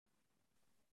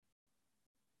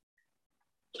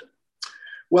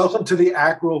Welcome to the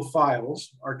ACREL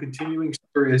Files, our continuing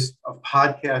series of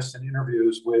podcasts and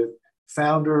interviews with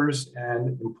founders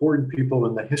and important people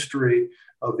in the history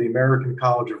of the American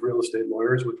College of Real Estate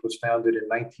Lawyers, which was founded in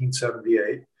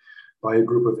 1978 by a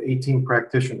group of 18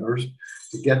 practitioners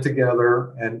to get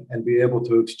together and be able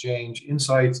to exchange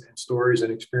insights and stories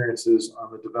and experiences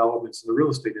on the developments in the real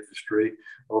estate industry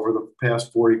over the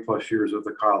past 40 plus years of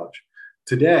the college.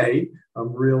 Today,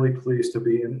 I'm really pleased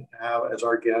to have as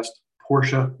our guest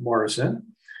Portia Morrison,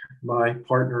 my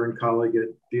partner and colleague at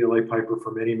DLA Piper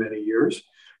for many, many years.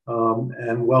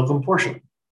 And welcome, Portia.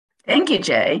 Thank you,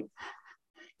 Jay.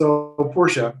 So,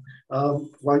 Portia,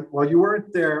 while you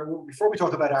weren't there, before we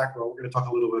talk about ACREL, we're going to talk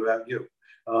a little bit about you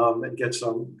and get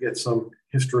some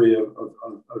history of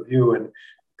you and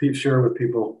share with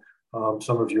people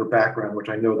some of your background, which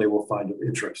I know they will find of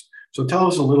interest. So tell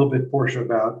us a little bit, Portia,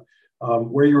 about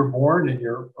where you were born in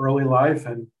your early life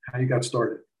and how you got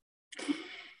started.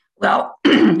 Well,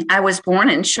 I was born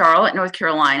in Charlotte, North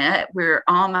Carolina, where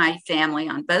all my family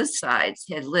on both sides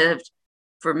had lived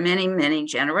for many, many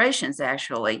generations,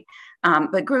 actually,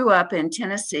 but grew up in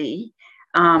Tennessee.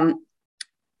 Because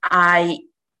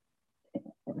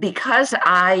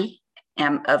I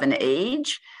am of an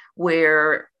age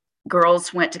where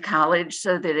girls went to college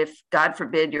so that if, God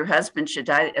forbid, your husband should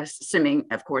die, assuming,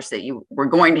 of course, that you were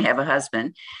going to have a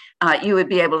husband, you would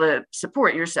be able to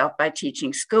support yourself by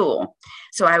teaching school.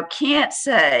 So I can't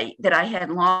say that I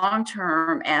had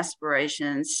long-term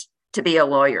aspirations to be a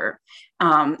lawyer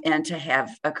and to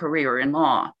have a career in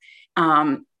law.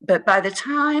 But by the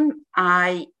time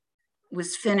I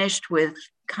was finished with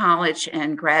college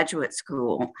and graduate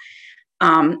school,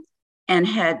 and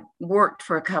had worked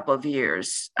for a couple of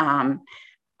years,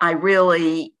 I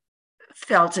really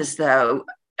felt as though,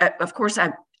 of course,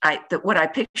 what I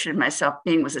pictured myself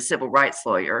being was a civil rights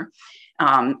lawyer,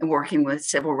 working with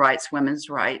civil rights, women's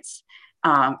rights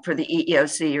for the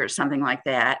EEOC or something like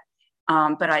that.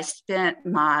 But I spent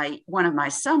one of my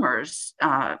summers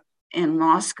in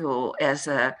law school as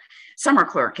a summer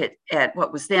clerk at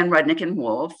what was then Rudnick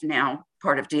Wolfe, now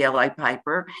part of DLA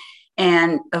Piper.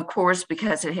 And of course,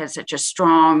 because it had such a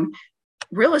strong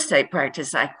real estate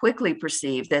practice, I quickly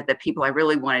perceived that the people I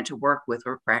really wanted to work with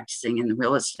were practicing in the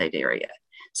real estate area.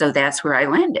 So that's where I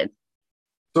landed.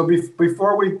 So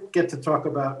before we get to talk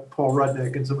about Paul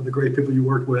Rudnick and some of the great people you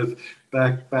worked with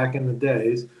back in the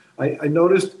days, I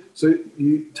noticed, so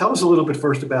you tell us a little bit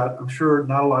first about, I'm sure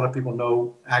not a lot of people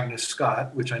know Agnes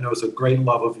Scott, which I know is a great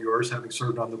love of yours, having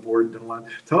served on the board and done a lot.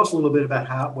 Tell us a little bit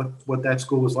about what that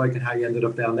school was like and how you ended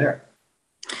up down there.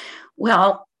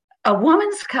 Well, a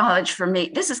woman's college for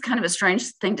me, this is kind of a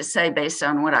strange thing to say based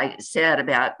on what I said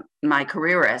about my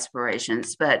career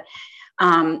aspirations, but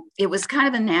it was kind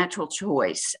of a natural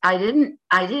choice. I didn't,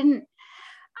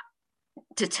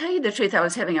 to tell you the truth, I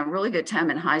was having a really good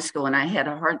time in high school and I had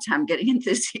a hard time getting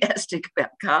enthusiastic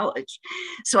about college.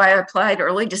 So I applied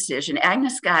early decision.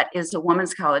 Agnes Scott is a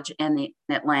women's college in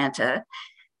Atlanta.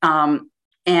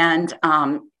 It's been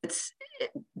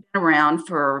around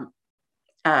for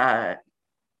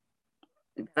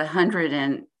 100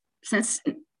 and since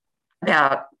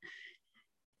about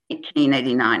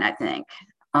 1889, I think.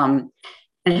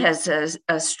 It has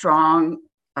a strong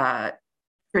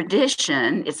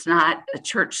tradition. It's not a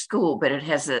church school, but it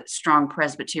has a strong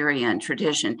Presbyterian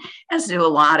tradition, as do a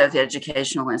lot of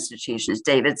educational institutions,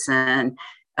 Davidson,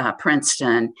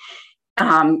 Princeton.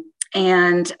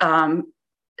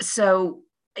 So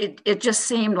it just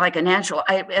seemed like a natural.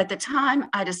 At the time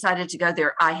I decided to go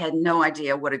there, I had no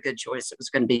idea what a good choice it was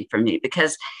going to be for me,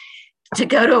 because to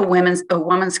go to a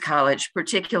women's college,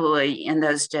 particularly in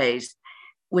those days,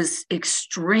 was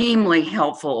extremely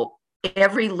helpful.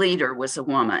 Every leader was a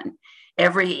woman.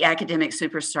 Every academic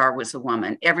superstar was a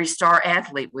woman. Every star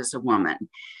athlete was a woman.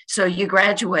 So you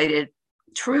graduated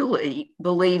truly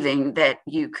believing that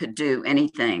you could do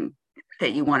anything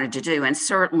that you wanted to do. And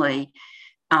certainly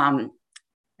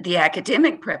the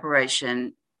academic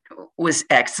preparation was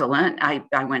excellent. I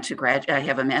went to I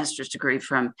have a master's degree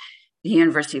from the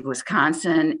University of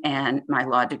Wisconsin, and my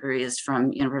law degree is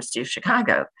from University of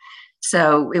Chicago.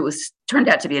 So it turned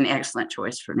out to be an excellent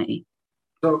choice for me.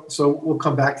 So we'll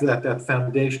come back to that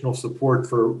foundational support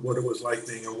for what it was like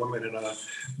being a woman in a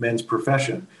men's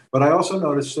profession. But I also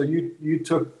noticed, so you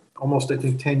took almost, I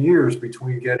think, 10 years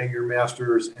between getting your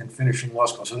master's and finishing law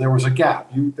school. So there was a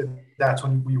gap. That's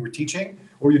when you were teaching,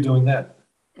 or were you doing that?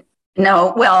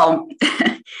 No, well,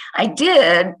 I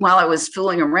did, while I was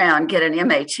fooling around, get an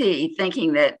MAT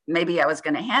thinking that maybe I was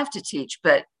going to have to teach,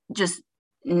 but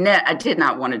I did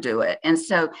not want to do it. And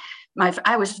so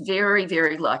I was very,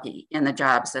 very lucky in the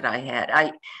jobs that I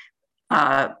had.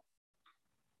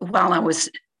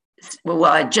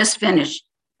 I just finished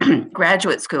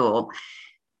graduate school.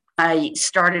 I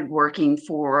started working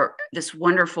for this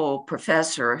wonderful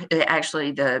professor,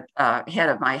 actually the head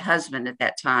of my husband at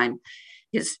that time,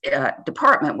 his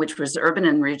department, which was urban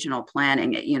and regional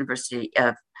planning at University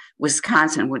of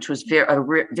Wisconsin, which was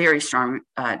very strong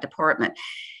department.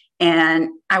 And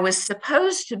I was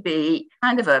supposed to be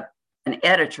kind of an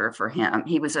editor for him.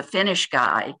 He was a Finnish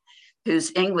guy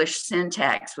whose English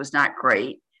syntax was not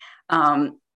great.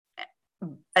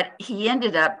 But he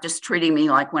ended up just treating me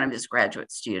like one of his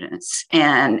graduate students.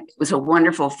 And it was a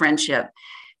wonderful friendship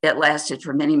that lasted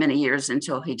for many, many years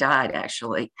until he died,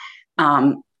 actually.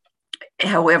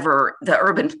 However, the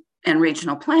urban and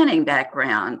regional planning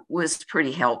background was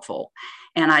pretty helpful.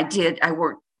 And I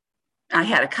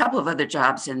had a couple of other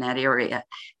jobs in that area.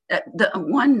 The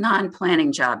one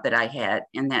non-planning job that I had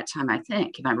in that time, I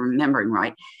think, if I'm remembering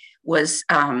right, was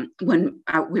when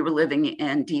we were living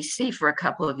in DC for a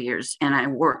couple of years, and I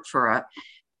worked for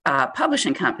a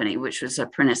publishing company, which was a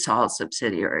Prentice Hall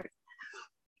subsidiary,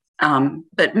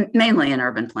 but mainly in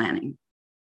urban planning.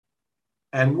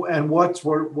 And what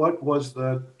was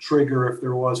the trigger, if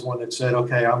there was one, that said,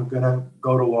 okay, I'm going to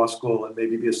go to law school and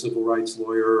maybe be a civil rights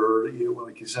lawyer, or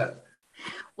like you said?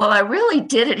 Well, I really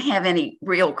didn't have any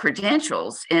real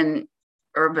credentials in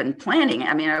urban planning.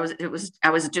 I mean, I was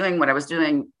doing what I was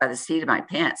doing by the seat of my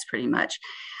pants, pretty much.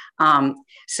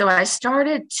 So I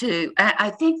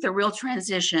think the real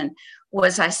transition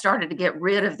was I started to get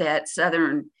rid of that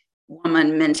Southern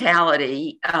woman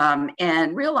mentality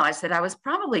and realized that I was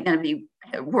probably going to be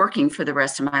working for the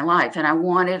rest of my life. And I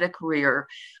wanted a career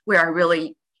where I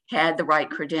really had the right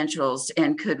credentials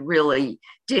and could really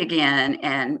dig in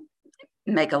and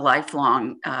make a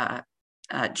lifelong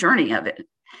journey of it.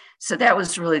 So that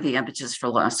was really the impetus for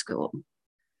law school.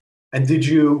 And did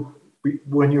you,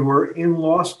 when you were in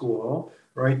law school,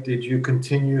 right, did you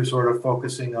continue sort of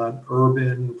focusing on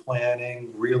urban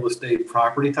planning, real estate,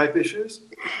 property type issues?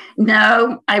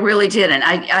 No, I really didn't.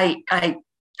 I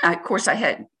of course, I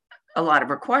had a lot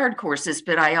of required courses,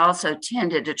 but I also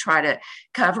tended to try to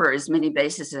cover as many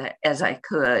bases as I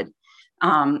could.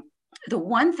 The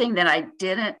one thing that I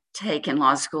didn't take in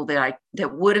law school that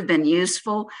would have been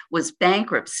useful was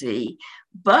bankruptcy,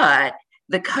 but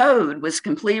the code was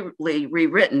completely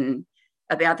rewritten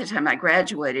about the time I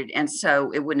graduated, and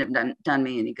so it wouldn't have done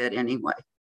me any good anyway.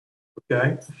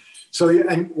 Okay. So,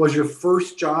 and was your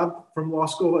first job from law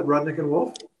school at Rudnick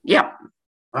Wolfe? Yeah.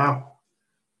 Wow.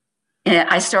 And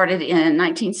I started in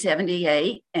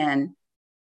 1978 and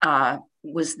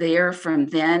was there from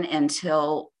then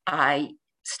until I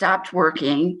stopped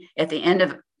working at the end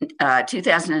of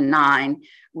 2009,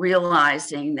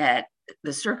 realizing that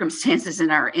the circumstances in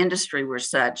our industry were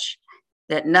such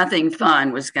that nothing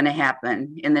fun was going to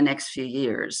happen in the next few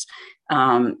years.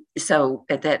 So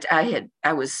at that,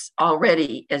 I was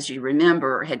already, as you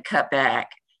remember, had cut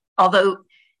back, although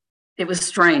it was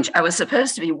strange. I was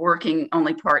supposed to be working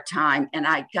only part-time, and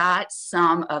I got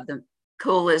some of the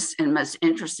coolest and most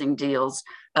interesting deals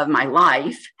of my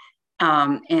life.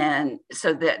 And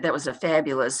so that was a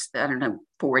fabulous,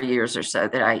 4 years or so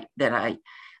that I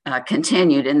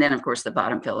continued. And then, of course, the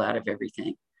bottom fell out of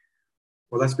everything.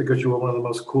 Well, that's because you were one of the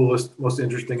most coolest, most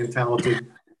interesting and talented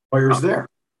lawyers there.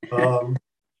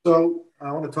 So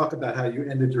I want to talk about how you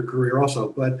ended your career also.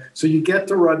 But so you get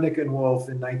to Rudnick Wolfe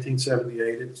in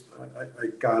 1978. I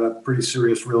got a pretty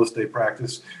serious real estate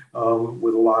practice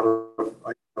with a lot of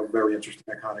very interesting,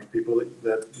 iconic people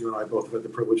that you and I both have had the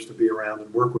privilege to be around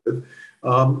and work with.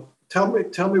 Tell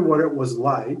me what it was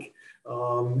like,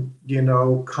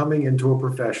 coming into a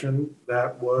profession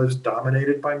that was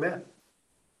dominated by men.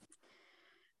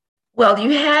 Well,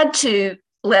 you had to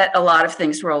let a lot of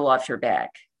things roll off your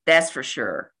back. That's for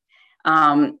sure.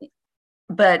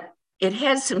 But it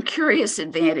had some curious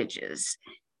advantages.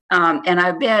 And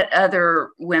I bet other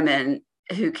women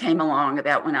who came along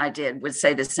about when I did would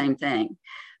say the same thing.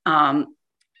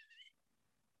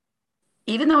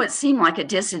 Even though it seemed like a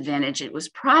disadvantage, it was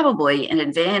probably an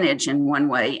advantage in one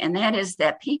way, and that is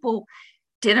that people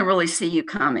didn't really see you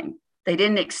coming. They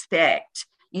didn't expect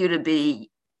you to be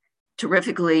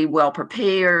terrifically well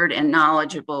prepared and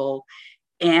knowledgeable,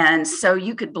 and so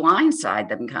you could blindside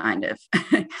them kind of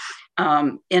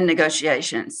in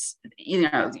negotiations.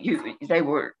 They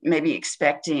were maybe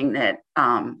expecting that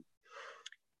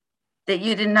that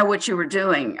you didn't know what you were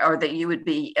doing, or that you would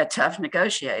be a tough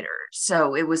negotiator.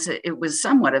 So it was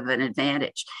somewhat of an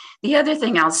advantage. The other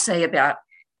thing I'll say about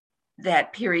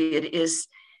that period is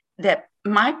that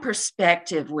my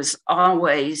perspective was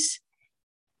always,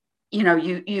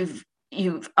 you've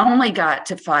only got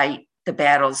to fight the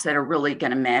battles that are really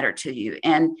going to matter to you.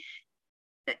 And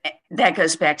that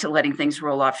goes back to letting things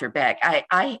roll off your back.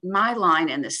 My line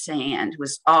in the sand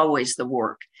was always the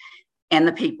work and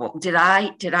the people. Did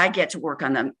I get to work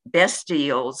on the best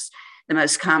deals, the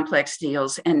most complex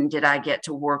deals, and did I get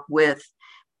to work with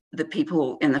the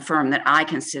people in the firm that I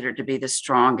considered to be the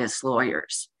strongest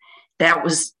lawyers? That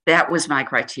was my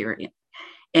criterion,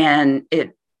 and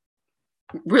it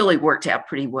really worked out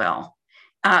pretty well.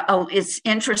 It's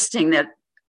interesting that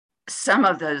some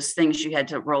of those things you had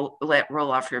to let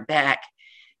roll off your back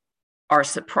are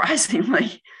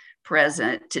surprisingly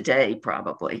present today,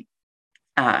 probably.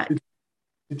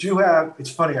 Did you have, it's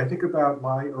funny, I think about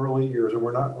my early years, and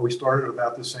we started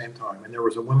about the same time, and there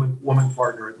was a woman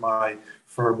partner at my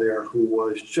firm there who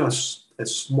was just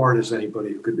as smart as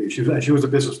anybody could be. She was a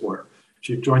business lawyer.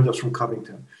 She joined us from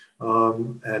Covington. We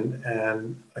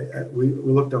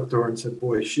looked up to her and said,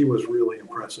 boy, she was really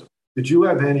impressive. Did you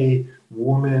have any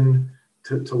woman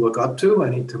to look up to,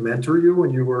 any to mentor you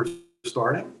when you were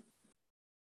starting?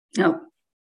 No,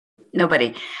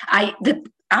 nobody. I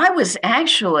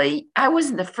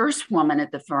wasn't the first woman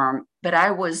at the firm, but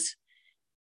I was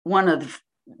one of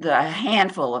the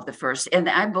handful of the first. And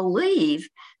I believe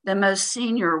the most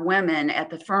senior women at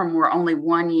the firm were only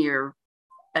 1 year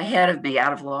ahead of me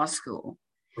out of law school.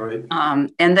 Right.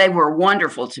 And they were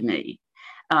wonderful to me.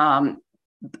 I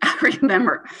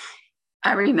remember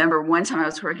one time I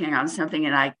was working on something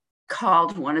and I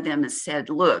called one of them and said,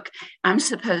 look, I'm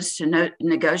supposed to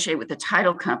negotiate with the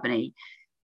title company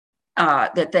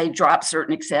that they drop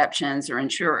certain exceptions or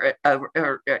insure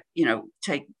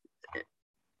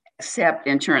accept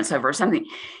insurance over something.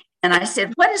 And I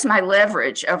said, what is my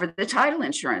leverage over the title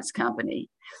insurance company?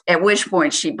 At which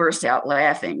point she burst out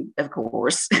laughing, of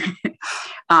course.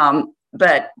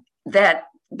 But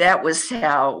that was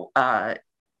how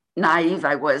naive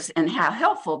I was and how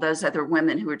helpful those other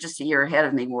women who were just a year ahead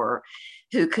of me were,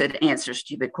 who could answer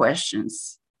stupid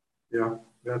questions. Yeah,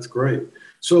 that's great.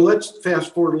 So let's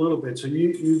fast forward a little bit. So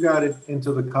you got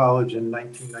into the college in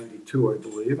 1992, I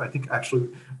believe. I think actually,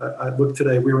 I looked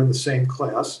today, we were in the same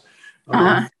class,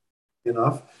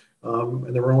 enough.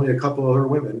 And there were only a couple other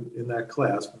women in that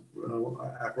class.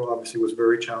 ACREL obviously was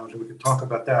very challenging. We can talk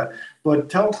about that. But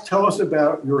tell us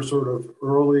about your sort of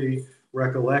early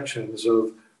recollections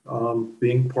of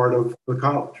being part of the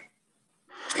college.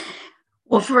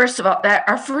 Well, first of all,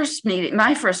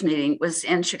 my first meeting was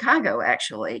in Chicago,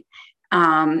 actually,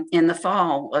 in the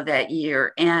fall of that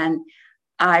year. And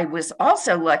I was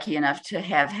also lucky enough to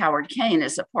have Howard Kane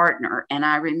as a partner. And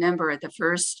I remember at the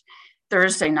first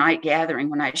Thursday night gathering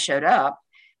when I showed up,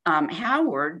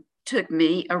 Howard took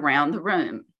me around the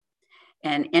room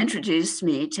and introduced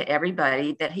me to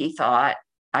everybody that he thought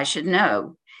I should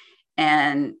know.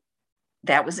 And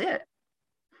that was it.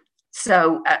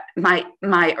 So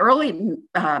my early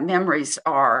memories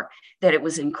are that it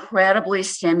was incredibly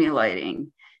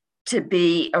stimulating to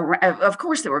be around. Of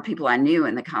course, there were people I knew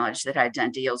in the college that I'd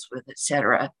done deals with, et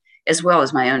cetera, as well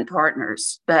as my own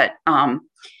partners. But I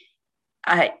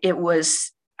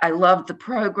loved the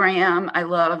program. I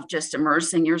loved just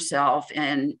immersing yourself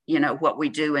in, what we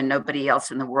do and nobody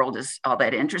else in the world is all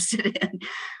that interested in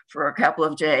for a couple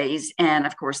of days. And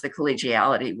of course, the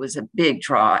collegiality was a big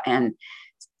draw. And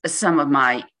some of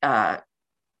my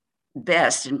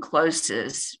best and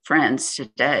closest friends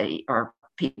today are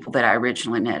people that I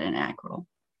originally met in ACREL.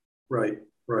 Right.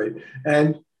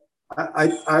 And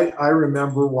I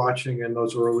remember watching in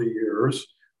those early years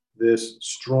this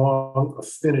strong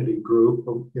affinity group,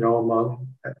 among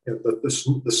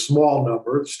the small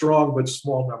number, strong but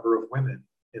small number of women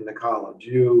in the college.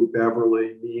 You,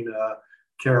 Beverly, Nina,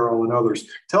 Carol, and others.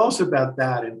 Tell us about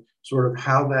that and sort of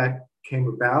how that came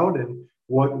about and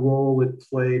what role it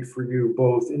played for you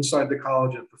both inside the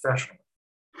college and professionally.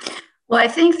 Well, I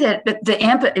think that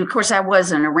of course, I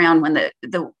wasn't around when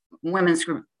the women's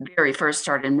group very first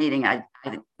started meeting. I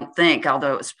think,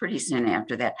 although it was pretty soon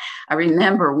after that. I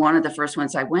remember one of the first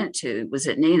ones I went to was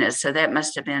at Nina's, so that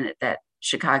must have been at that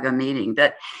Chicago meeting.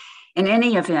 But in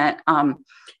any event,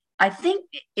 I think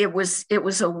it was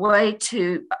a way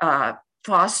to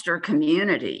foster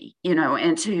community,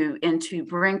 and to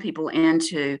bring people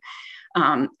into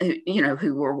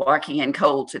who were walking in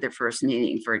cold to their first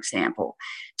meeting, for example,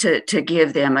 to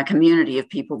give them a community of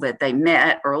people that they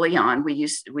met early on. We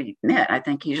met, I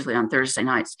think, usually on Thursday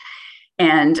nights,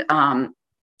 and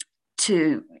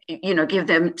to give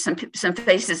them some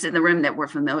faces in the room that were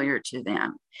familiar to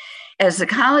them. As the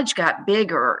college got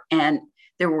bigger and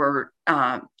there were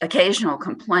occasional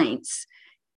complaints,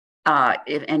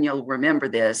 and you'll remember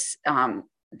this,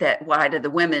 that why do the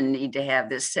women need to have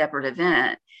this separate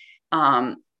event?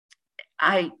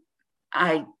 My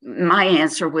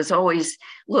answer was always,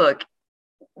 look,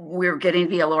 we're getting to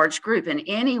be a large group, and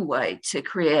any way to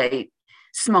create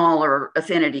smaller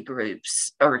affinity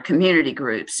groups or community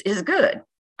groups is good.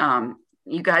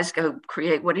 You guys go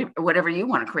create whatever you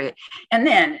want to create. And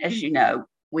then, as you know,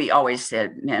 we always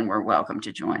said men were welcome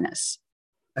to join us.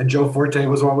 And Joe Forte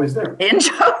was always there. And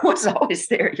Joe was always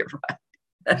there, you're right.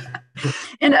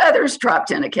 And others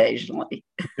dropped in occasionally.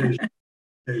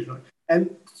 Occasionally.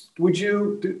 And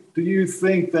do you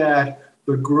think that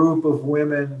the group of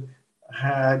women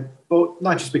had both,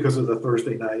 not just because of the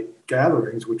Thursday night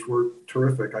gatherings, which were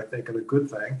terrific, I think, and a good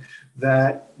thing,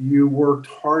 that you worked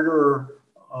harder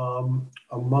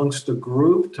amongst the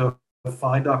group to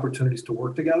find opportunities to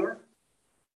work together?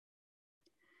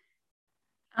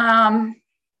 I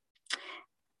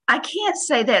can't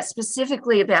say that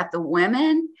specifically about the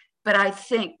women, but I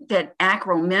think that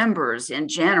ACREL members in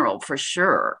general, for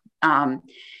sure.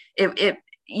 If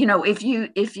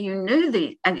you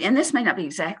knew and this may not be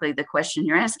exactly the question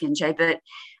you're asking, Jay, but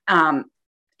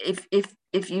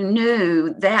if you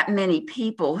knew that many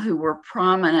people who were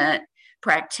prominent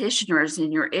practitioners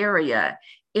in your area,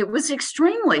 it was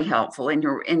extremely helpful in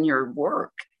your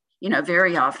work.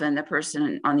 Very often the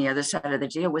person on the other side of the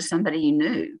deal was somebody you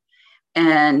knew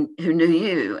and who knew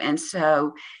you. And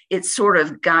so it sort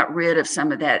of got rid of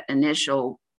some of that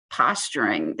initial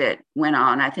posturing that went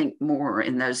on, I think, more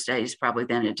in those days probably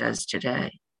than it does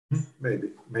today.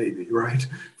 Maybe, right,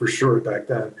 for sure back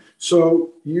then.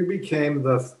 So you became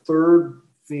the third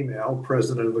female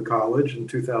president of the college in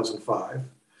 2005,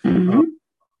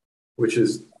 which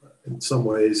is in some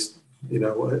ways,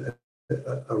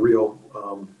 a real,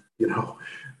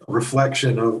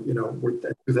 reflection of, we're,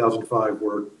 2005,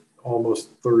 we're almost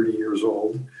 30 years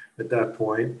old at that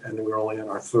point, and we're only in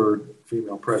our third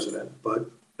female president. But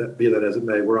be that as it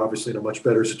may, we're obviously in a much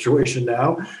better situation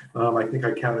now. I think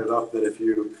I counted up that if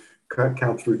you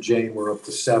count through Jane, we're up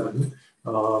to 7.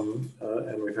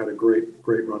 And we've had a great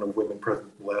run of women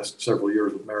president the last several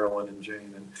years with Marilyn and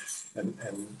Jane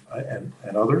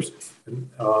and others.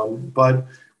 But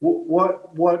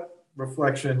what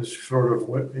reflections sort of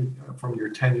from your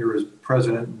tenure as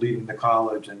president leading the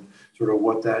college and sort of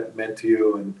what that meant to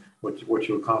you and what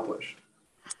you accomplished?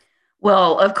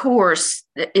 Well, of course,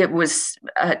 it was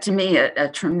to me a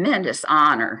tremendous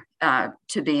honor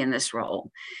to be in this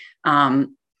role.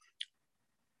 And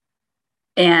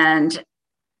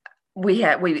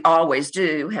we always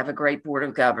do have a great board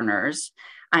of governors.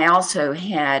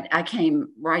 I came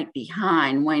right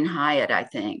behind Wayne Hyatt, I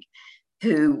think,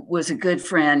 who was a good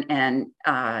friend and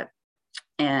a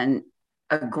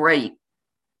great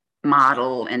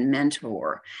model and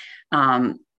mentor.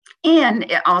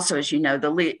 And also, as you know,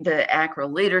 the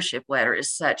ACREL leadership letter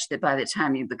is such that by the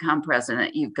time you become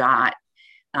president, you've had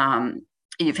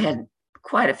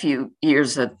quite a few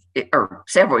years or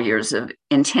several years of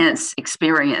intense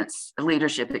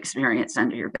leadership experience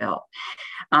under your belt.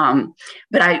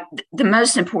 But the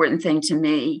most important thing to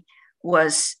me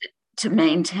was to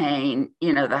maintain,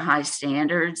 the high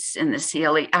standards in the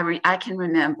CLE. I can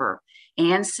remember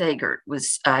Ann Sagert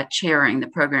was chairing the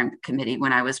program committee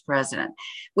when I was president,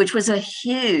 which was a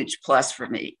huge plus for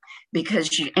me because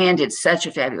Ann did such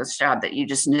a fabulous job that you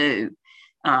just knew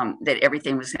that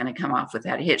everything was going to come off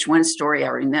without a hitch. One story I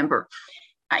remember,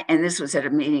 and this was at a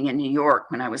meeting in New York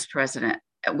when I was president,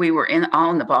 we were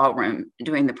all in the ballroom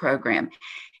doing the program.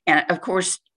 And of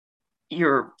course,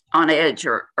 you're on edge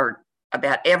or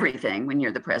about everything when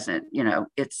you're the president.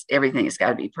 Everything has got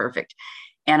to be perfect.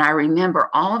 And I remember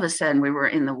all of a sudden we were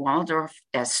in the Waldorf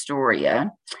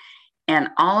Astoria, and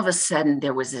all of a sudden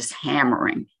there was this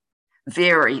hammering,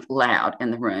 very loud in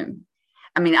the room.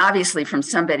 I mean, obviously from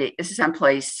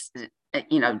someplace,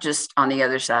 just on the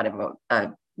other side of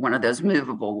one of those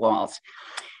movable walls.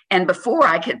 And before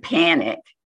I could panic,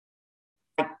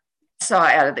 I saw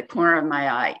out of the corner of my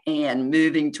eye Anne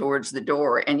moving towards the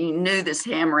door, and you knew this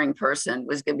hammering person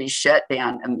was going to be shut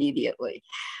down immediately.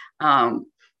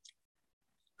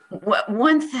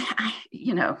 One thing,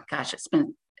 gosh,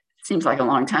 seems like a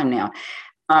long time now.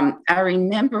 I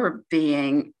remember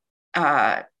being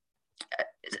an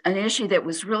issue that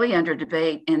was really under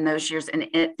debate in those years. And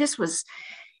this was,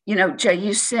 Jay,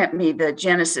 you sent me the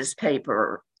Genesis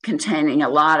paper containing a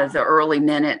lot of the early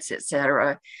minutes, et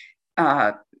cetera,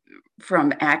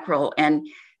 from ACREL. And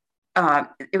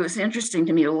it was interesting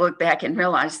to me to look back and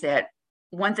realize that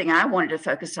one thing I wanted to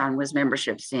focus on was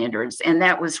membership standards. And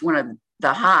that was one of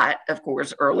the hot, of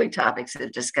course, early topics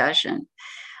of discussion.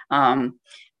 And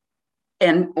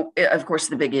of course,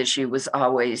 the big issue was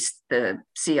always the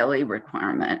CLE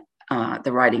requirement,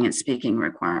 the writing and speaking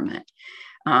requirement.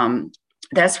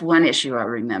 That's one issue I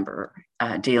remember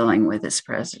dealing with as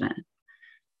president.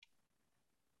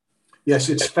 Yes,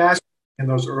 it's fast in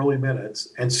those early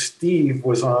minutes. And Steve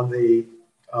was on the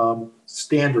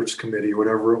standards committee,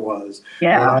 whatever it was.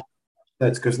 Yeah. And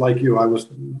that's because, like you, I was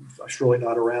surely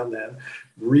not around then,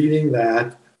 reading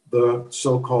that the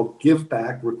so-called give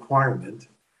back requirement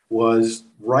was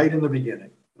right in the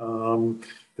beginning,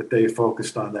 that they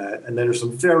focused on that. And then there's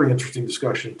some very interesting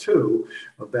discussion too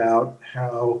about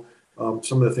how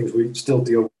some of the things we still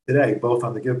deal with today, both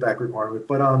on the give back requirement,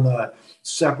 but on the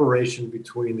separation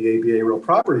between the ABA real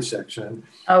property section.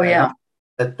 Oh, yeah.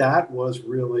 That was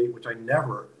really, which I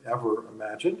never ever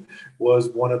imagined, was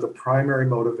one of the primary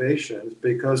motivations,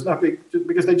 because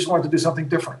because they just wanted to do something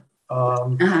different,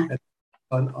 and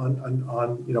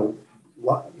on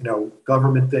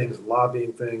government things,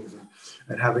 lobbying things,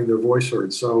 and having their voice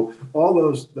heard. So all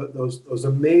those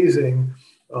amazing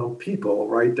people,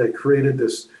 right, that created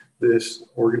this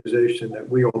organization that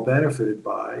we all benefited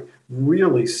by,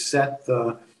 really set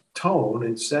the tone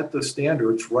and set the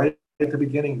standards right at the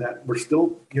beginning that we're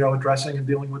still, addressing and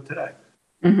dealing with today.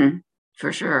 Mm-hmm.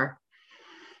 For sure.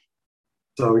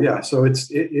 So yeah, so it's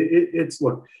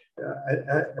look,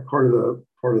 part of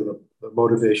the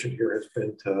motivation here has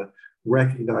been to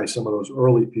recognize some of those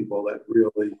early people that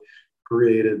really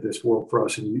created this world for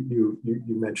us. And you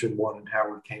mentioned one in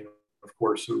Howard Kane, of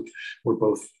course, who were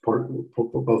both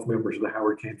members of the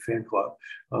Howard Kane fan club.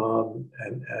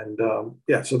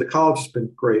 Yeah, so the college has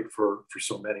been great for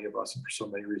so many of us and for so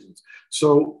many reasons.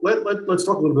 So let's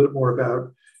talk a little bit more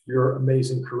about your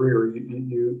amazing career.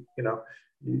 You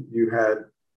had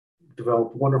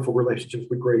developed wonderful relationships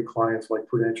with great clients like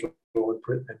Prudential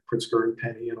and Pritzker and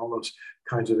Penny and all those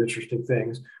kinds of interesting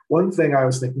things. One thing I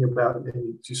was thinking about,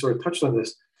 and you sort of touched on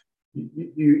this,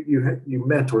 you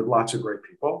mentored lots of great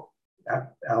people,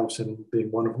 Allison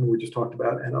being one of them we just talked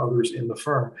about, and others in the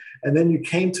firm. And then you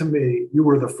came to me, you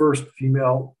were the first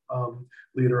female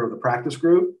leader of the practice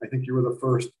group. I think you were the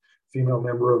first female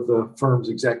member of the firm's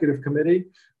executive committee.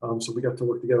 So we got to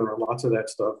work together on lots of that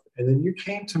stuff. And then you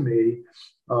came to me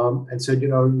and said,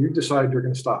 you decided you're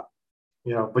going to stop.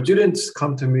 But you didn't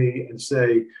come to me and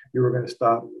say you were going to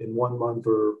stop in 1 month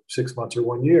or 6 months or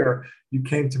 1 year. You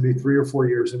came to me 3 or 4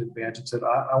 years in advance and said,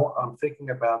 I'm thinking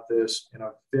about this in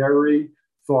a very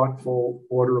thoughtful,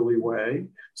 orderly way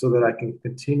so that I can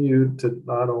continue to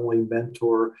not only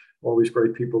mentor all these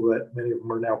great people that many of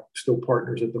them are now still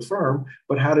partners at the firm,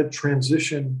 but how to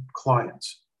transition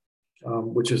clients,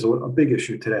 which is a big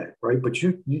issue today, right? But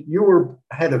you were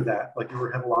ahead of that, like you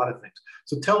were ahead of a lot of things.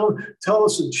 So tell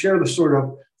us and share the sort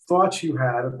of thoughts you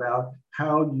had about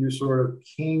how you sort of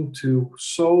came to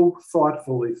so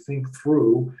thoughtfully think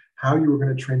through how you were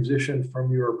going to transition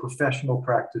from your professional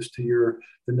practice to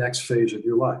the next phase of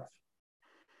your life.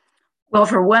 Well,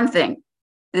 for one thing,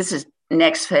 this is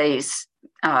next phase,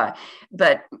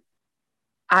 but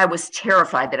I was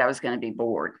terrified that I was going to be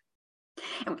bored.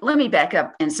 Let me back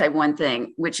up and say one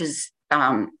thing, which is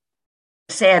a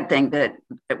sad thing, but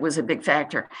it was a big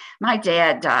factor. My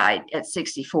dad died at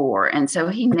 64, and so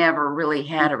he never really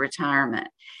had a retirement.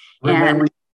 And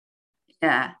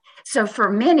yeah, so for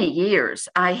many years,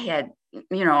 I had,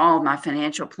 all of my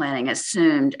financial planning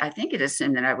assumed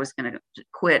that I was going to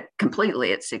quit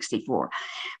completely at 64.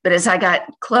 But as I got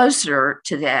closer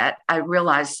to that, I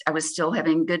realized I was still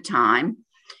having a good time.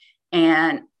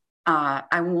 And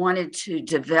I wanted to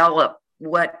develop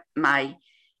what I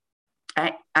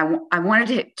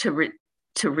wanted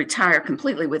to retire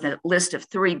completely with a list of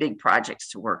 3 big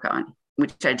projects to work on,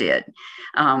 which I did.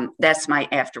 That's my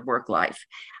after work life.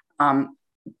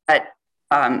 But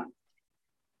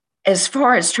as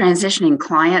far as transitioning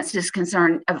clients is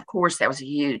concerned, of course, that was a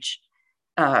huge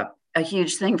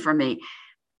thing for me.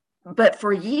 But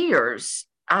for years,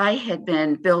 I had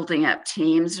been building up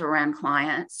teams around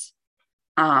clients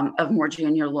of more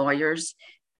junior lawyers.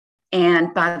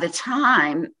 And by the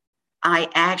time I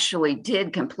actually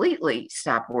did completely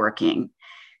stop working,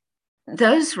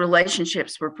 those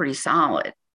relationships were pretty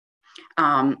solid.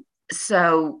 But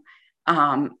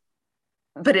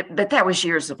that was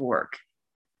years of work,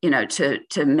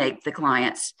 to make the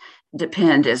clients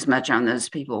depend as much on those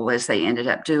people as they ended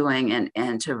up doing,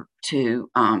 and to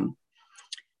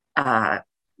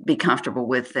be comfortable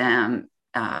with them,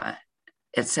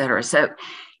 et cetera. So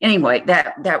anyway,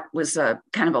 that was a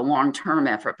kind of a long-term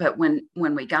effort. But when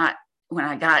I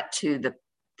got to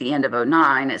the end of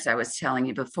 2009, as I was telling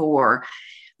you before,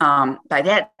 by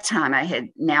that time I had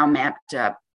now mapped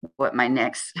up what my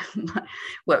next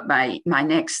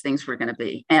things were going to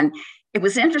be. And it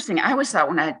was interesting. I always thought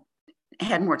when I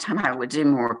had more time, I would do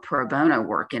more pro bono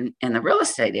work in the real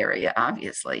estate area,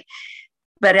 obviously.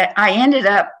 But I ended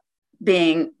up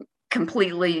being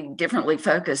completely differently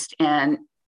focused and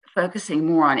focusing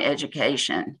more on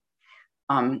education.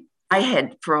 I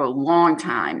had for a long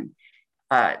time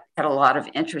had a lot of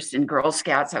interest in Girl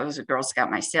Scouts. I was a Girl Scout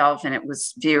myself, and it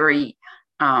was very,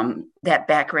 that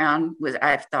background was,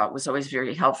 I thought, was always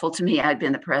very helpful to me. I'd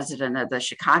been the president of the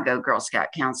Chicago Girl Scout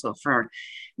Council for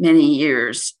many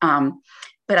years.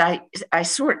 But I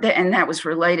sort of, and that was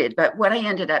related, but what I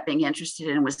ended up being interested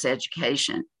in was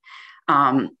education.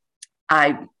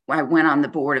 I went on the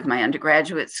board of my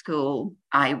undergraduate school.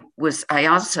 I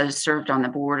also served on the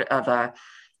board of a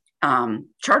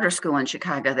charter school in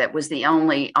Chicago that was the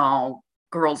only all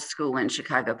girls school in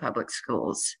Chicago public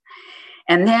schools.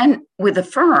 And then with the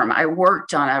firm, I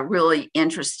worked on a really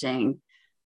interesting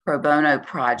pro bono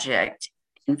project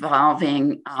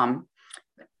involving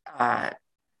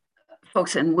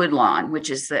folks in Woodlawn, which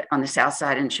is on the south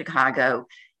side in Chicago,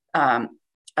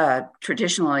 a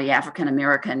traditionally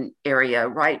African-American area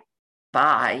right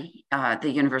by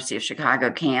the University of Chicago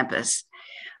campus.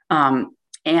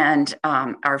 And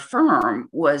our firm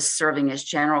was serving as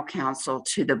general counsel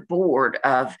to the board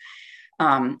of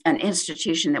an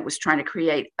institution that was trying to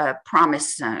create a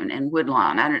promise zone in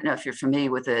Woodlawn. I don't know if you're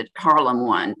familiar with the Harlem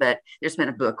one, but there's been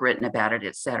a book written about it,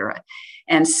 et cetera.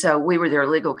 And so we were their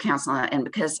legal counsel. And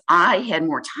because I had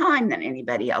more time than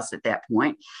anybody else at that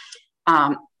point,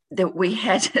 that we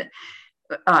had to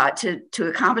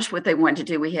accomplish what they wanted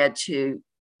to do, we had to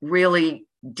really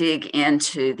dig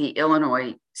into the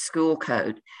Illinois school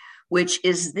code, which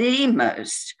is the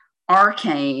most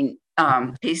arcane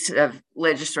piece of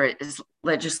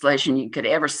legislation you could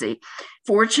ever see.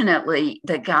 Fortunately,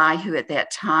 the guy who at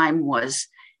that time was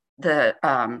the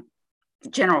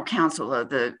general counsel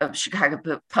of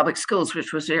Chicago Public Schools,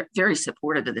 which was very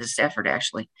supportive of this effort,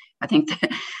 actually. I think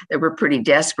that they were pretty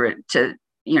desperate to,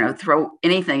 throw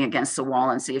anything against the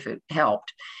wall and see if it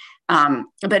helped.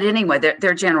 But anyway,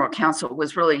 their general counsel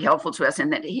was really helpful to us in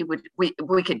that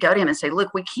we could go to him and say,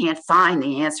 look, we can't find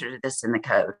the answer to this in the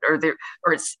code, or there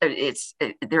are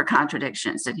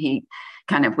contradictions. And he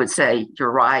kind of would say,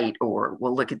 you're right, or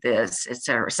we'll look at this, et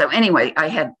cetera. So anyway, I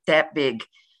had that big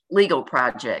legal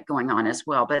project going on as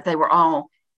well, but they were all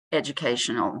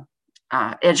education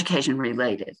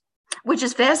related, which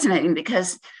is fascinating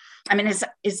because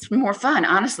it's more fun,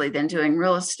 honestly, than doing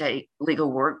real estate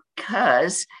legal work,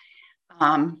 because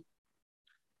you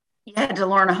had to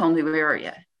learn a whole new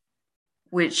area,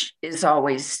 which is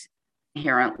always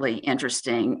inherently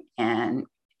interesting and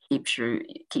keeps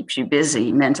you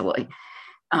busy mentally.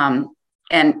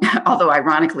 And although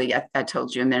ironically, I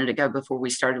told you a minute ago before we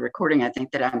started recording, I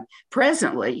think that I'm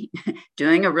presently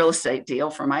doing a real estate deal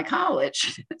for my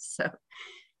college. So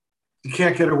you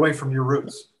can't get away from your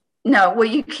roots. No, well,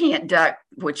 you can't duck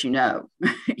what you know,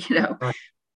 Right.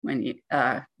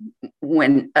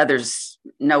 when others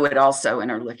know it also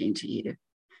and are looking to you.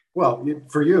 Well,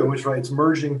 for you, it's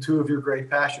merging two of your great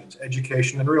passions,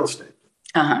 education and real estate.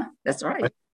 That's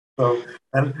right. So,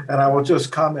 and I will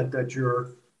just comment that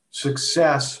your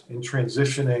success in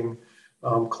transitioning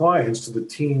clients to the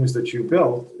teams that you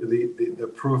built,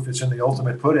 the proof is in the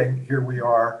ultimate pudding. Here we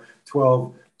are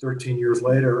 12, 13 years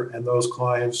later, and those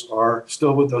clients are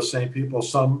still with those same people,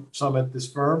 some at this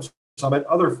firm, some at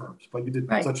other firms. But you did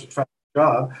such a fantastic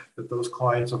job that those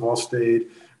clients have all stayed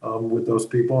with those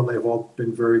people, and they've all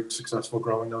been very successful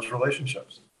growing those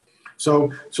relationships.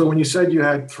 So when you said you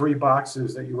had 3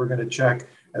 boxes that you were going to check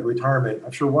at retirement,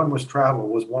 I'm sure one was travel.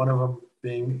 Was one of them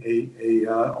being a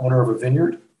owner of a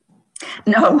vineyard?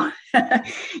 No, that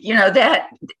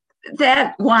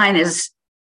wine is,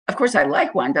 of course, I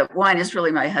like wine, but wine is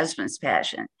really my husband's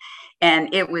passion.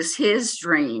 And it was his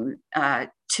dream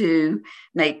to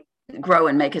grow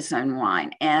and make his own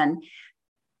wine. And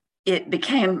it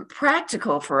became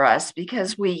practical for us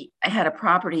because we had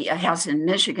a house in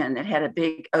Michigan that had a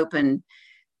big open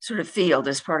sort of field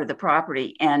as part of the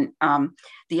property. And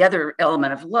the other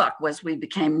element of luck was we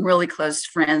became really close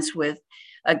friends with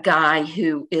a guy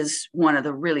who is one of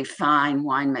the really fine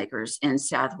winemakers in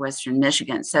southwestern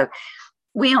Michigan. So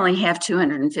we only have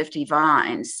 250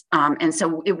 vines. And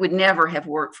so it would never have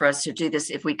worked for us to do this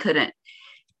if we didn't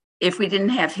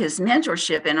have his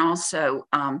mentorship and also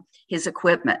his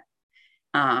equipment,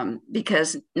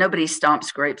 because nobody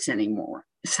stomps grapes anymore.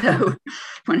 So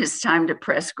when it's time to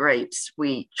press grapes,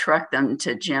 we truck them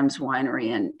to Jim's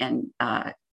winery and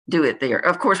do it there.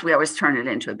 Of course, we always turn it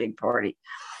into a big party,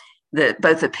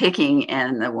 both the picking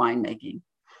and the winemaking.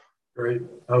 Great.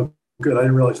 Oh, good. I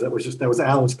didn't realize that was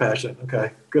Alan's passion.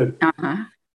 Okay, good.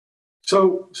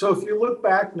 So if you look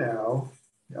back now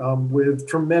with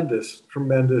tremendous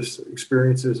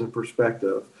experiences and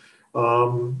perspective,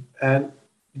 and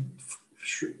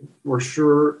we're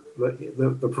sure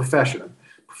the profession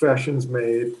profession's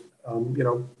made,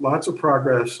 lots of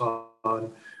progress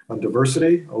on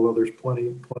diversity, although there's plenty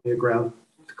of ground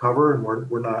to cover, and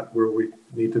we're not where we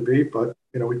need to be, but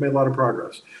we've made a lot of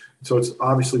progress. So it's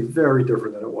obviously very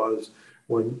different than it was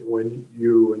when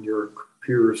you and your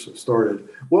peers started.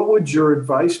 What would your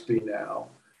advice be now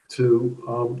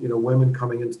to women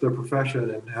coming into their profession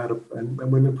and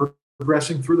women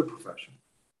progressing through the profession?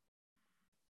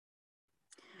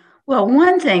 Well,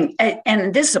 one thing,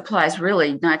 and this applies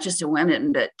really not just to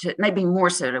women, but to maybe more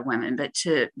so to women, but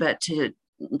to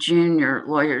junior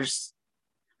lawyers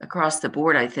across the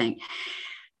board, I think.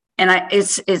 And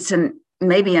it's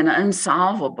maybe an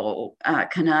unsolvable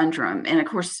conundrum. And of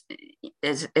course,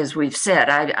 as we've said,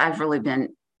 I've really been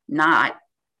not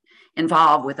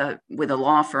involved with a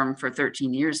law firm for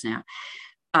 13 years now.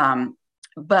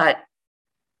 But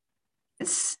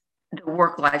it's the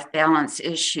work-life balance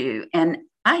issue. And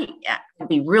I'd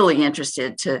be really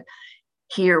interested to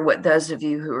hear what those of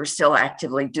you who are still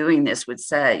actively doing this would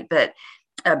say, but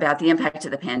about the impact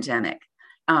of the pandemic,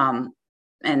 and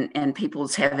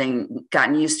people's having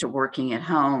gotten used to working at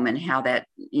home and how that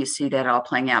you see that all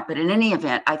playing out. But in any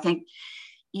event, I think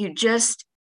you've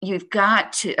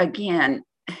got to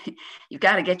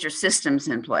get your systems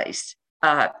in place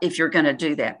if you're going to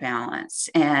do that balance.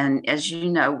 And as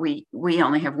you know, we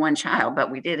only have one child,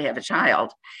 but we did have a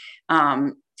child.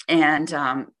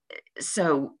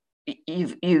 So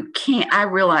you can't, I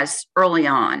realized early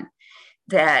on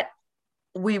that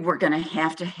we were going to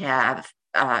have,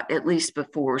 at least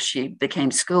before she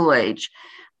became school age,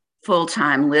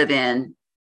 full-time live-in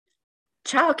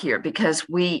childcare, because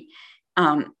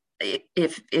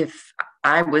if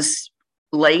I was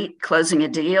late closing a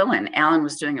deal and Alan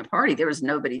was doing a party, there was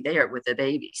nobody there with the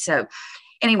baby. So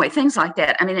anyway, things like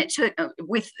that. I mean, it took,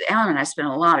 with Alan and I spent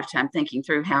a lot of time thinking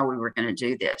through how we were going to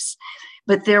do this,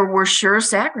 but there were sure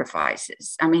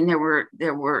sacrifices. I mean, there were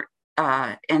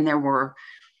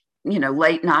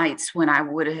late nights when I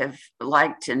would have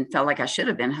liked and felt like I should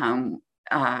have been home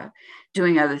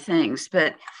doing other things.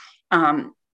 But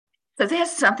so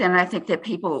that's something I think that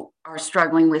people are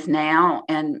struggling with now.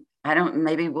 And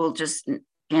maybe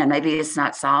it's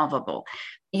not solvable.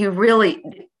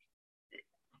 The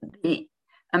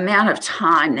amount of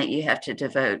time that you have to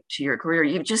devote to your career,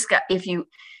 you've just got, if you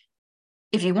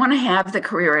want to have the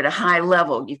career at a high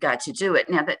level, you've got to do it.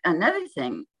 Now, another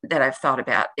thing that I've thought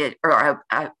about it, or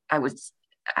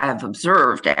I've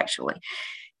observed actually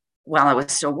while I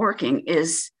was still working,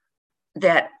 is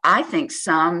that I think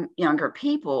some younger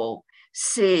people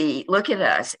look at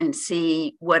us and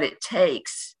see what it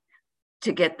takes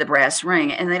to get the brass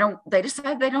ring, and they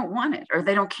decide they don't want it, or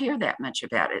they don't care that much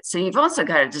about it. So you've also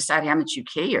got to decide how much you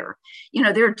care.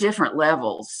 There are different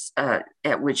levels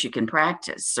at which you can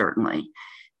practice, certainly,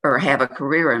 or have a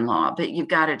career in law, but you've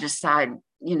got to decide,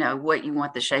 what you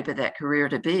want the shape of that career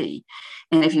to be.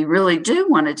 And if you really do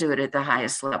want to do it at the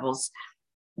highest levels,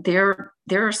 there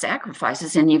are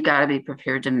sacrifices, and you've got to be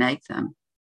prepared to make them.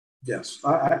 Yes,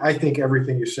 I think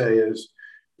everything you say is,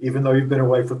 even though you've been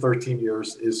away for 13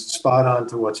 years, is spot on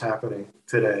to what's happening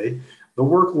today. The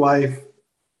work-life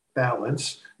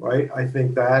balance, right? I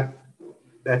think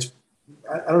that's,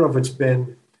 I don't know if it's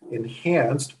been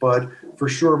enhanced, but for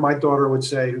sure my daughter would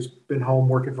say, who's been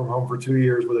working from home for 2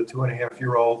 years with a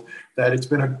 2.5-year-old, that it's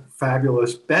been a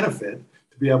fabulous benefit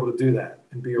to be able to do that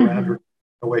and be around her in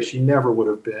a way she never would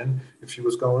have been if she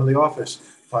was going to the office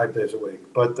 5 days a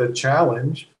week. But the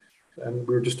challenge, and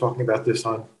we were just talking about this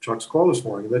on Chuck's call this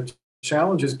morning, the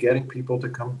challenge is getting people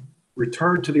to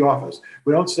return to the office.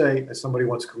 We don't say, as somebody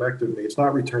once corrected me, it's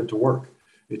not return to work,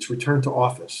 it's return to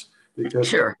office. Because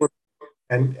sure.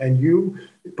 And you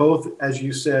both, as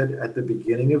you said, at the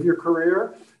beginning of your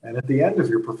career and at the end of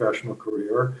your professional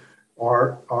career,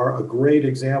 are a great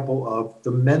example of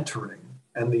the mentoring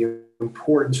and the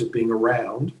importance of being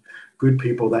around good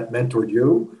people that mentored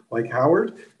you, like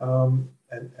Howard, and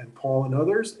Paul and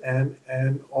others, and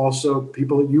also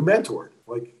people that you mentored,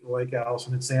 like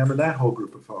Allison and Sam and that whole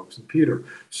group of folks, and Peter.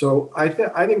 So I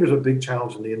think there's a big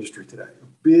challenge in the industry today, a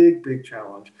big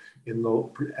challenge and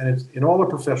it's in all the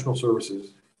professional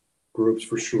services groups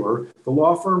for sure. The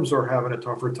law firms are having a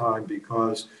tougher time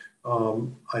because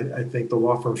I think the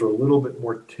law firms are a little bit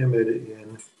more timid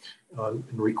in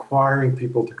requiring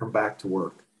people to come back to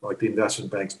work, like the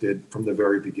investment banks did from the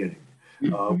very beginning.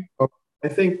 I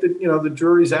think that the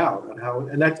jury's out on how,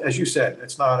 and that, as you said,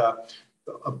 it's not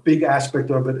a big aspect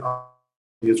of it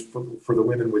is for the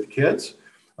women with kids,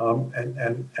 and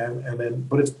then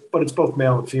but it's both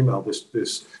male and female.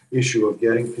 This issue of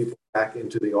getting people back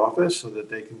into the office so that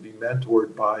they can be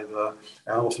mentored by the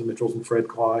Allison Mitchells and Fred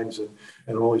Kleins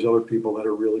and all these other people that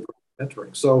are really great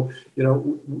mentoring. So,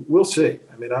 we'll see.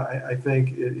 I mean, I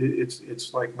think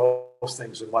it's like most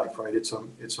things in life, right? It's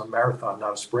a marathon,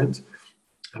 not a sprint.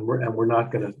 And we're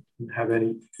not going to have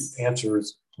any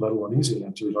answers, let alone easy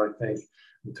answers, I think,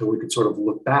 until we could sort of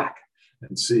look back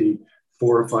and see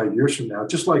 4 or 5 years from now,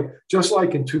 just like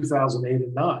in 2008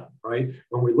 and 9, right?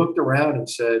 When we looked around and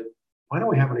said, why don't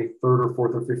we have any 3rd or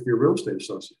 4th or 5th year real estate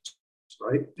associates,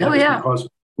 right? Oh, yeah. Because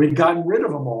we'd gotten rid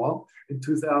of them all in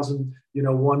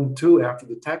 2001 and 2 after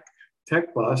the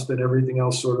tech bust, and everything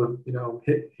else sort of,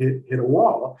 hit a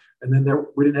wall. And then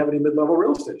we didn't have any mid-level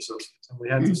real estate associates, and we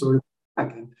had to sort of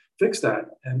back and fix that.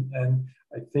 And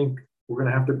I think we're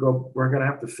going to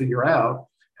have to figure out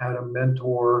how to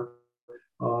mentor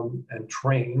and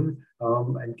train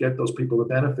and get those people the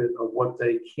benefit of what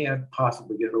they can't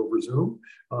possibly get over Zoom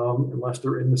unless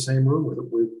they're in the same room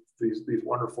with these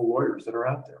wonderful lawyers that are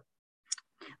out there.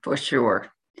 For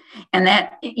sure. And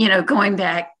that, going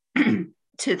back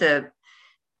to the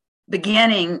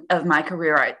beginning of my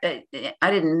career, I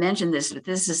didn't mention this, but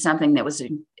this is something that was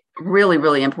really,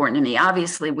 really important to me.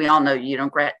 Obviously, we all know you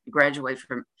don't graduate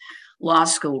from law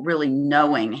school really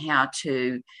knowing how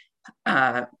to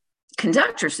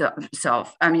conduct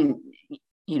yourself. I mean,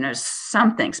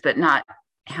 some things, but not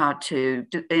how to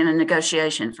do in a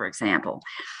negotiation, for example.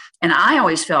 And I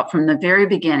always felt from the very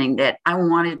beginning that I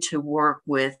wanted to work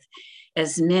with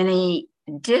as many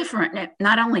different,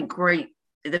 not only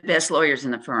the best lawyers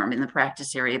in the firm, in the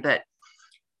practice area, but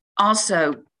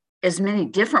also as many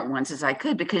different ones as I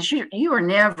could, because you are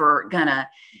never going to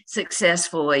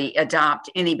successfully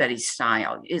adopt anybody's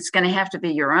style. It's going to have to be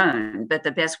your own. But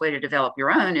the best way to develop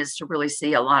your own is to really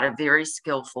see a lot of very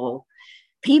skillful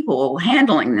people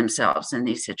handling themselves in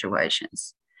these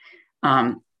situations.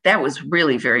 That was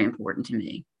really very important to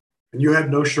me. And you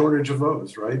had no shortage of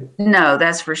those, right? No,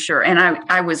 that's for sure. And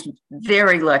I was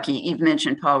very lucky. You've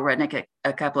mentioned Paul Rudnick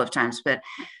a couple of times, but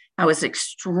I was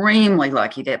extremely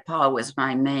lucky that Paul was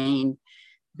my main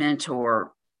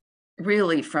mentor,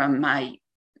 really from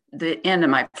the end of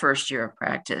my first year of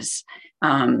practice.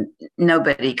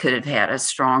 Nobody could have had a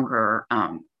stronger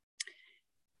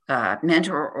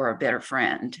mentor or a better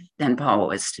friend than Paul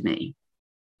was to me.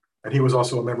 And he was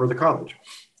also a member of the college.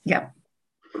 Yeah.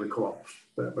 I recall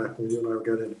that back when you and I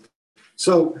got in.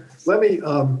 So let me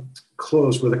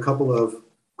close with a couple of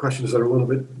questions that are a little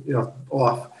bit,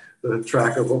 off the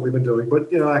track of what we've been doing,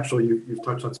 but actually you've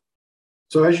touched on.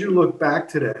 So as you look back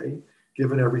today,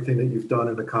 given everything that you've done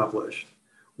and accomplished,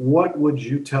 what would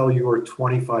you tell your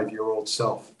 25-year-old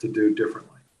self to do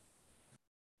differently?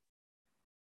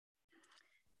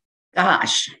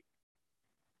 Gosh.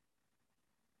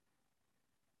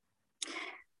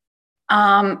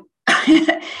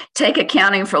 Take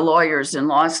accounting for lawyers in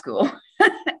law school.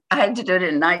 I had to do it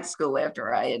in night school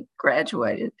after I had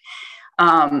graduated.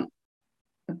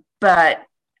 But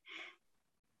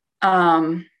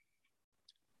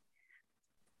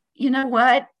you know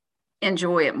what?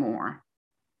 Enjoy it more.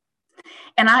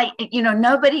 And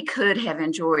nobody could have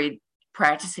enjoyed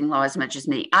practicing law as much as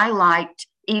me. I liked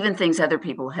even things other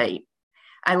people hate.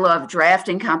 I love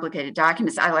drafting complicated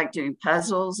documents. I like doing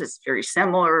puzzles. It's very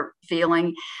similar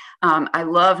feeling. I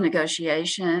love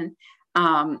negotiation,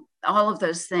 all of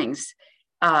those things.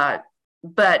 But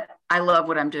I love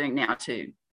what I'm doing now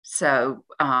too. So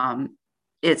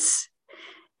it's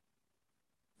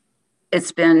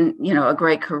been, a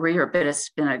great career, but it's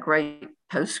been a great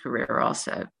post-career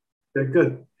also. Okay,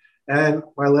 good. And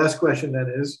my last question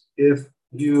then is, if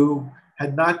you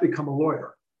had not become a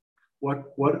lawyer,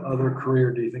 what other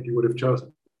career do you think you would have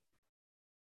chosen?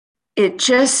 It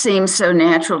just seems so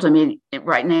natural to me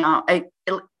right now.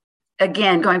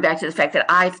 Again, going back to the fact that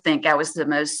I think I was the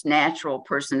most natural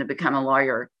person to become a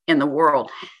lawyer in the world.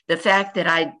 The fact that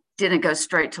I didn't go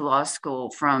straight to law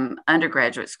school from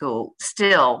undergraduate school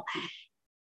still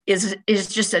is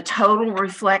just a total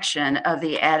reflection of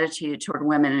the attitude toward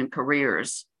women in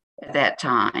careers at that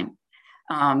time.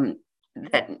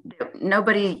 That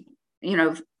nobody,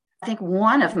 I think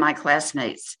one of my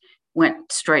classmates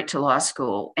went straight to law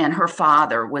school, and her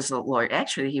father was a lawyer.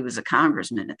 Actually, he was a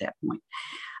congressman at that point.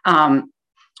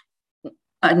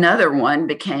 Another one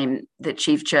became the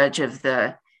chief judge of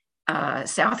the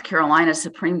South Carolina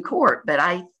Supreme Court,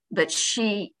 but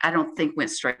she, I don't think, went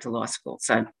straight to law school.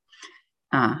 So,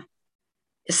 a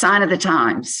sign of the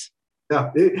times.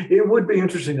 Yeah, it would be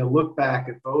interesting to look back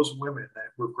at those women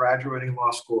that were graduating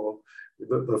law school.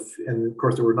 And of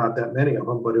course, there were not that many of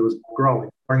them, but it was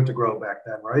starting to grow back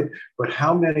then, right? But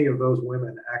how many of those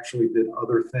women actually did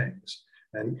other things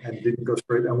and didn't go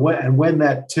straight? And when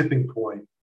that tipping point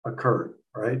occurred,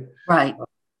 right? Right.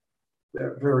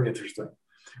 Very interesting.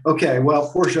 Okay,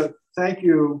 well, Portia, thank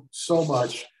you so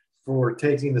much for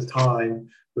taking the time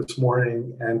this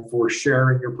morning and for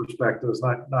sharing your perspectives,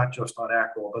 not just on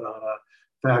ACREL, but on a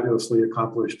fabulously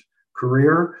accomplished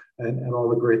career and all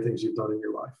the great things you've done in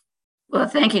your life. Well,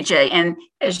 thank you, Jay. And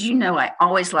as you know, I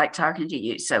always like talking to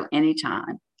you. So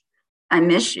anytime. I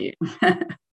miss you.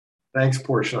 Thanks,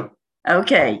 Portia.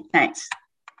 Okay, thanks.